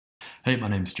Hey, my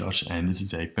name's Josh, and this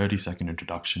is a 30-second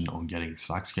introduction on getting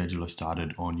Slack Scheduler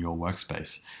started on your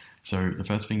workspace. So the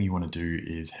first thing you want to do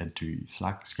is head to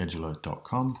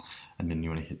slackscheduler.com, and then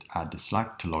you want to hit Add to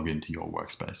Slack to log into your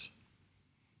workspace.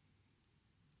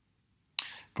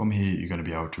 From here, you're going to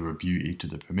be able to review each of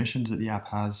the permissions that the app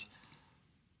has.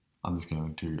 I'm just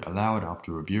going to allow it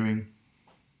after reviewing,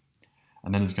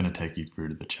 and then it's going to take you through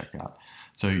to the checkout.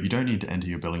 So you don't need to enter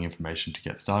your billing information to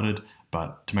get started,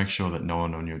 but to make sure that no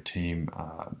one on your team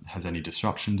has any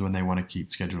disruptions when they want to keep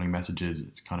scheduling messages,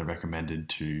 it's kind of recommended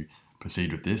to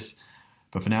proceed with this.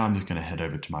 But for now, I'm just going to head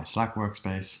over to my Slack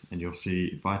workspace, and you'll see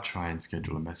if I try and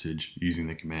schedule a message using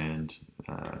the command,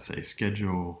 say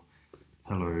schedule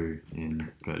hello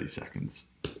in 30 seconds.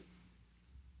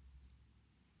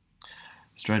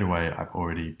 Straight away, I've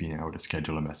already been able to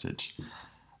schedule a message.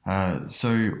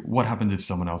 So what happens if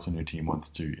someone else on your team wants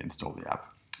to install the app?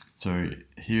 So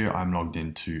here I'm logged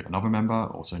into another member,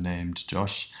 also named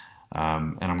Josh,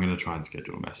 and I'm going to try and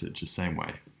schedule a message the same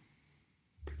way.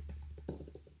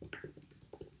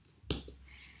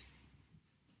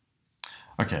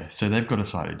 Okay, so they've got a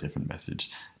slightly different message.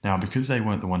 Now, because they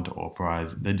weren't the one to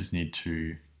authorize, they just need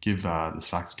to give the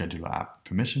Slack Scheduler app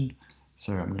permission.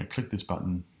 So I'm going to click this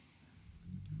button,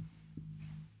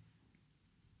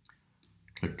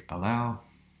 click allow,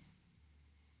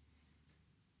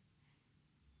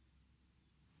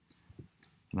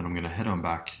 and then I'm going to head on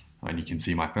back, and you can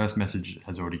see my first message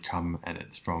has already come, and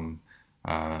it's from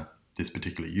this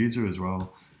particular user as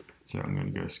well. So I'm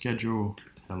going to go schedule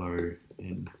hello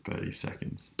in 30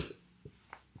 seconds.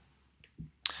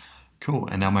 Cool,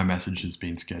 and now my message has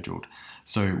been scheduled.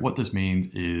 So what this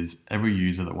means is every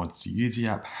user that wants to use the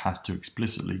app has to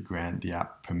explicitly grant the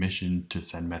app permission to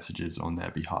send messages on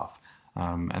their behalf.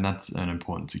 And that's an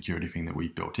important security thing that we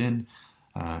built in.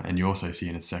 And you also see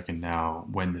in a second now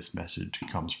when this message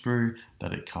comes through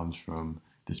that it comes from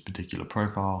this particular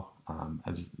profile,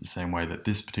 as the same way that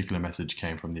this particular message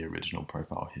came from the original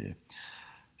profile here.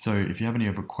 So if you have any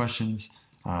other questions,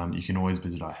 you can always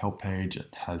visit our help page.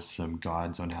 It has some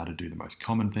guides on how to do the most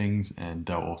common things, and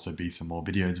there'll also be some more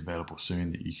videos available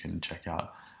soon that you can check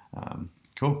out.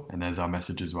 Cool, and there's our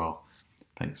message as well.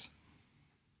 Thanks.